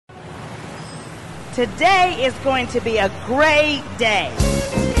Today is going to be a great day.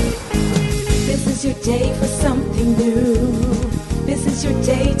 This is your day for something new. This is your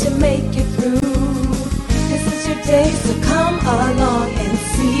day to make it through. This is your day, so come along and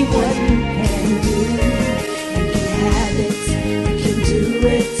see what you can do. You can have it, you can do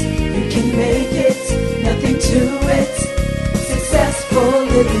it, you can make it, nothing to it. Successful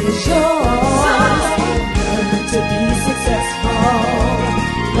living is yours. Learn to be successful.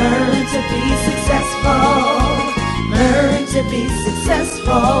 Learn to be successful. Learn to be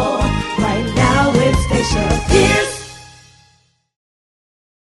successful. Right now with Stacia Pierce.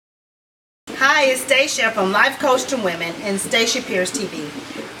 Hi, it's Stacia from Life Coach to Women and Stacia Pierce TV.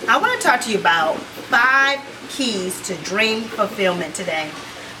 I want to talk to you about 5 keys to dream fulfillment today.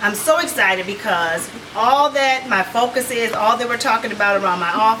 I'm so excited because all that my focus is, all that we're talking about around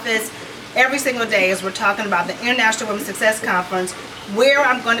my office, every single day is we're talking about the International Women's Success Conference, where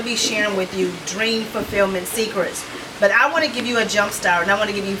I'm going to be sharing with you dream fulfillment secrets. But I want to give you a jump start, and I want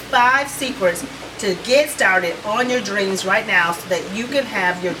to give you 5 secrets to get started on your dreams right now so that you can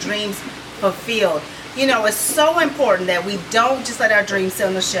have your dreams fulfilled. You know, it's so important that we don't just let our dreams sit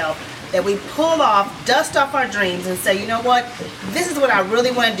on the shelf, that we pull off, dust off our dreams and say, you know what, this is what I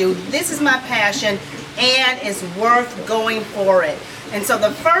really want to do. This is my passion, and it's worth going for it. And so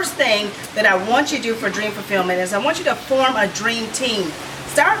the first thing that I want you to do for dream fulfillment is I want you to form a dream team.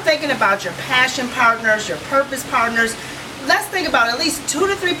 Start thinking about your passion partners, your purpose partners. Let's think about at least 2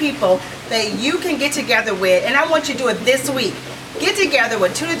 to 3 people that you can get together with, and I want you to do it this week. Get together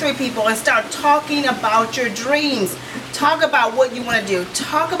with 2 to 3 people and start talking about your dreams. Talk about what you want to do.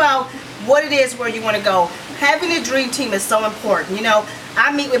 Talk about what it is where you want to go. Having a dream team is so important. You know,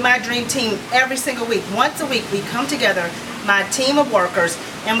 I meet with my dream team every single week. Once a week, we come together, my team of workers,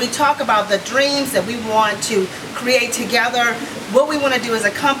 and we talk about the dreams that we want to create together, what we want to do as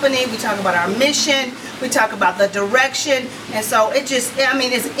a company. We talk about our mission. We talk about the direction. And so it just, I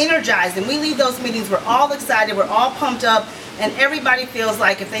mean, it's energizing. We leave those meetings, we're all excited, we're all pumped up, and everybody feels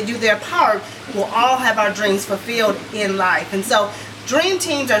like if they do their part, we'll all have our dreams fulfilled in life. And so dream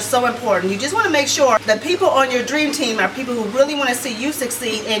teams are so important. You just want to make sure the people on your dream team are people who really want to see you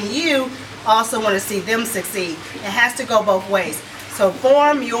succeed, and you also want to see them succeed. It has to go both ways. So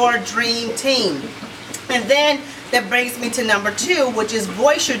form your dream team. And then that brings me to number 2, which is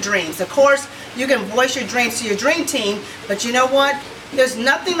voice your dreams. Of course, you can voice your dreams to your dream team, but you know what? There's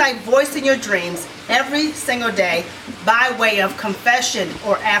nothing like voicing your dreams every single day by way of confession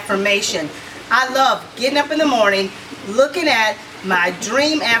or affirmation. I love getting up in the morning, looking at my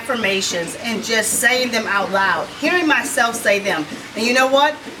dream affirmations and just saying them out loud, hearing myself say them. And you know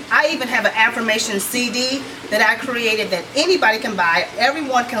what? I even have an affirmation CD that I created that anybody can buy.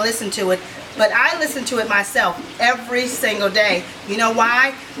 Everyone can listen to it, but I listen to it myself every single day. You know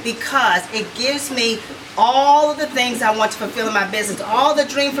why? Because it gives me all of the things I want to fulfill in my business, all the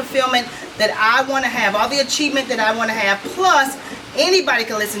dream fulfillment that I want to have, all the achievement that I want to have, plus anybody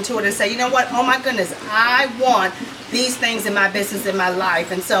can listen to it and say, you know what, oh my goodness, I want these things in my business, in my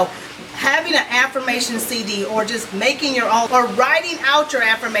life. And so having an affirmation CD, or just making your own, or writing out your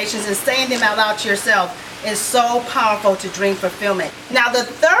affirmations and saying them out loud to yourself, is so powerful to dream fulfillment. Now the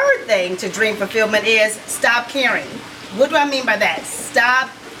third thing to dream fulfillment is stop caring. What do I mean by that? Stop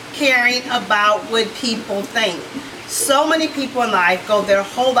caring about what people think. So many people in life go their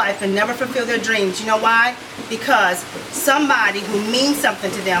whole life and never fulfill their dreams. You know why? Because somebody who means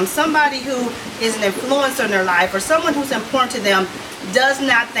something to them, somebody who is an influencer in their life, or someone who's important to them, does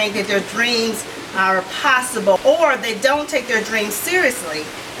not think that their dreams are possible, or they don't take their dreams seriously.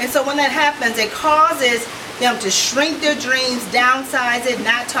 And so when that happens, it causes them to shrink their dreams, downsize it,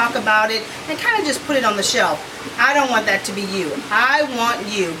 not talk about it, and kind of just put it on the shelf. I don't want that to be you. I want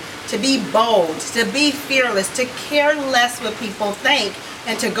you to be bold, to be fearless, to care less what people think,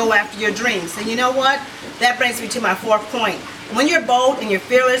 and to go after your dreams. And you know what? That brings me to my 4th point. When you're bold and you're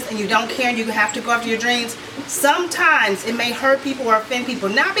fearless and you don't care and you have to go after your dreams, sometimes it may hurt people or offend people,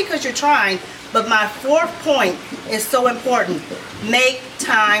 not because you're trying, but my 4th point is so important. Make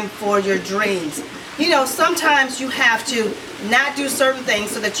time for your dreams. You know, sometimes you have to not do certain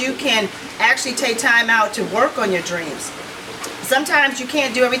things so that you can actually take time out to work on your dreams. Sometimes you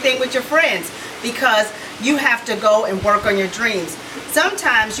can't do everything with your friends because you have to go and work on your dreams.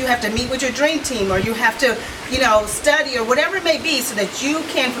 Sometimes you have to meet with your dream team, or you have to, study, or whatever it may be, so that you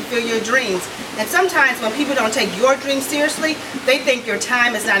can fulfill your dreams. And sometimes when people don't take your dreams seriously, they think your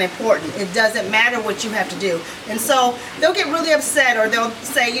time is not important. It doesn't matter what you have to do. And so they'll get really upset, or they'll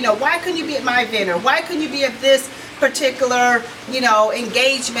say, why couldn't you be at my event, or why couldn't you be at this particular,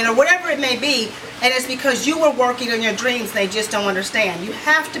 engagement, or whatever it may be. And it's because you were working on your dreams, they just don't understand. You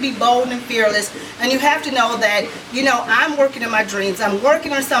have to be bold and fearless, and you have to know that, I'm working on my dreams. I'm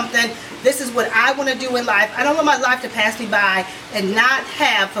working on something. This is what I want to do in life. I don't want my life to pass me by and not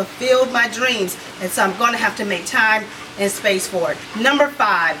have fulfilled my dreams. And so I'm going to have to make time and space for it. Number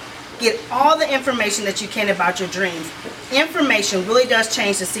 5, get all the information that you can about your dreams. Information really does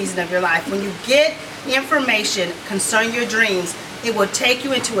change the season of your life. When you get information concerning your dreams, it will take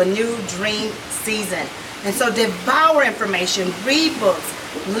you into a new dream season. And so devour information, read books,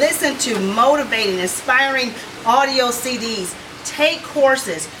 listen to motivating, inspiring audio CDs, take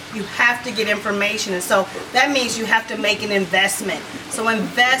courses. You have to get information, and so that means you have to make an investment. So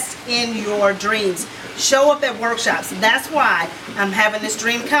invest in your dreams. Show up at workshops. That's why I'm having this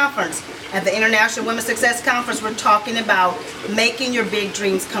dream conference. At the International Women's Success Conference, we're talking about making your big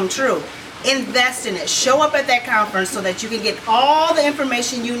dreams come true. Invest in it. Show up at that conference so that you can get all the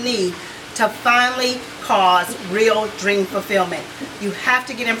information you need to finally cause real dream fulfillment. You have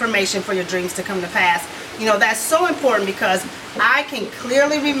to get information for your dreams to come to pass. That's so important because I can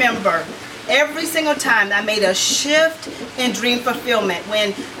clearly remember every single time that I made a shift in dream fulfillment,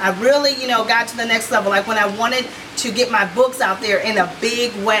 when I really, got to the next level, like when I wanted to get my books out there in a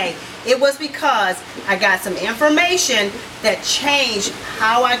big way. It was because I got some information that changed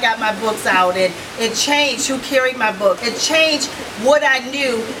how I got my books out, and it changed who carried my book. It changed what I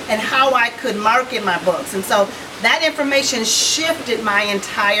knew and how I could market my books. And so that information shifted my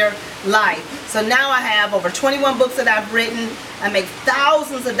entire life. So now I have over 21 books that I've written. I make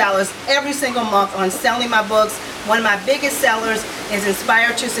thousands of dollars every single month on selling my books. One of my biggest sellers is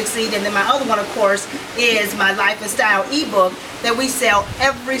Inspire to Succeed, and then my other one, of course, is my Life and Style ebook that we sell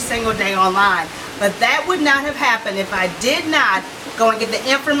every single day online. But that would not have happened if I did not go and get the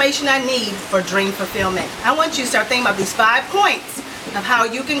information I need for dream fulfillment. I want you to start thinking about these 5 points of how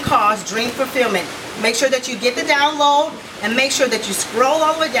you can cause dream fulfillment. Make sure that you get the download, and make sure that you scroll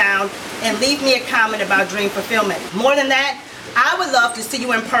all the way down and leave me a comment about dream fulfillment. More than that, I would love to see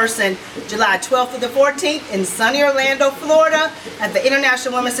you in person July 12th through the 14th in sunny Orlando, Florida at the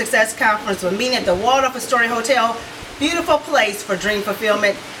International Women's Success Conference. We're meeting at the Waldorf Astoria Hotel. Beautiful place for dream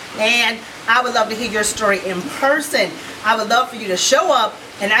fulfillment. And I would love to hear your story in person. I would love for you to show up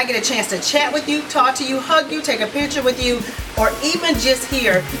and I get a chance to chat with you, talk to you, hug you, take a picture with you, or even just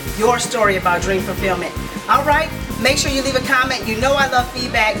hear your story about dream fulfillment. All right, make sure you leave a comment. You know I love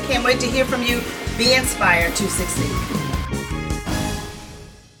feedback. Can't wait to hear from you. Be inspired to succeed.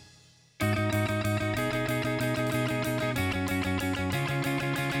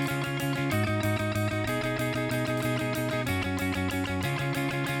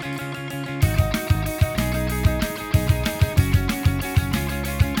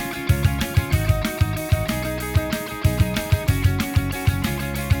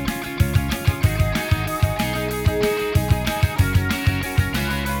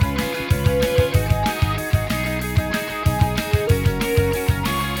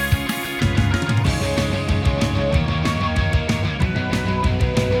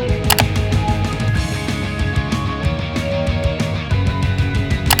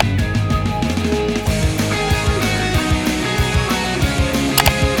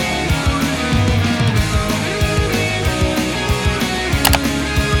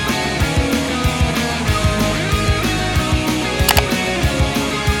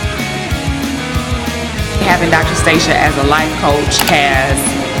 Having Dr. Stacia as a life coach has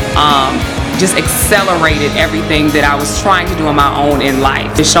just accelerated everything that I was trying to do on my own in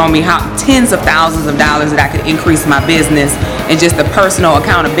life. It's shown me how tens of thousands of dollars that I could increase my business, and just the personal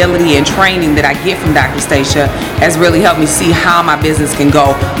accountability and training that I get from Dr. Stacia has really helped me see how my business can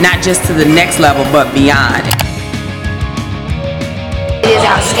go, not just to the next level, but beyond. It is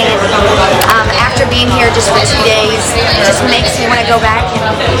outstanding. After being here just for 2 days, it just makes me want to go back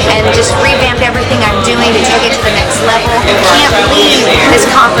and just revamp everything I'm doing to take it to the next level. You can't leave this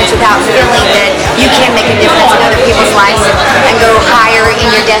conference without feeling that you can make a difference in other people's lives and go higher in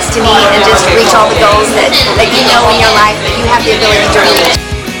your destiny and just reach all the goals that you know in your life that you have the ability to reach.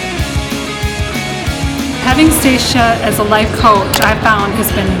 Having Stacia as a life coach, I found, has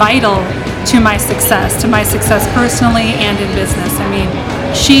been vital to my success personally and in business. I mean,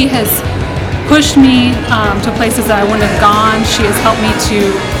 she has pushed me to places that I wouldn't have gone. She has helped me to,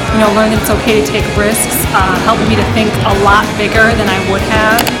 learn that it's okay to take risks, helped me to think a lot bigger than I would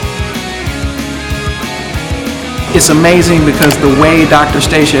have. It's amazing because the way Dr.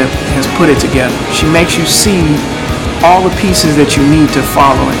 Stacia has put it together, she makes you see all the pieces that you need to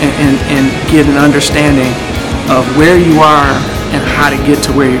follow and get an understanding of where you are and how to get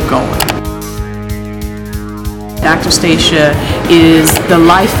to where you're going. Dr. Stacia is the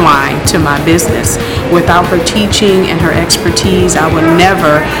lifeline to my business. Without her teaching and her expertise, I would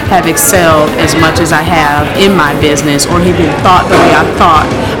never have excelled as much as I have in my business, or even thought the way I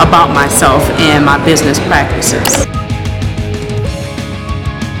thought about myself and my business practices.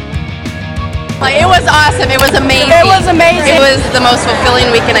 It was awesome. It was amazing. It was amazing. It was the most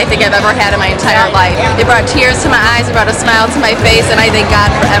fulfilling weekend I think I've ever had in my entire life. It brought tears to my eyes, it brought a smile to my face, and I thank God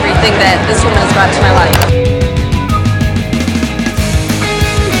for everything that this woman has brought to my life.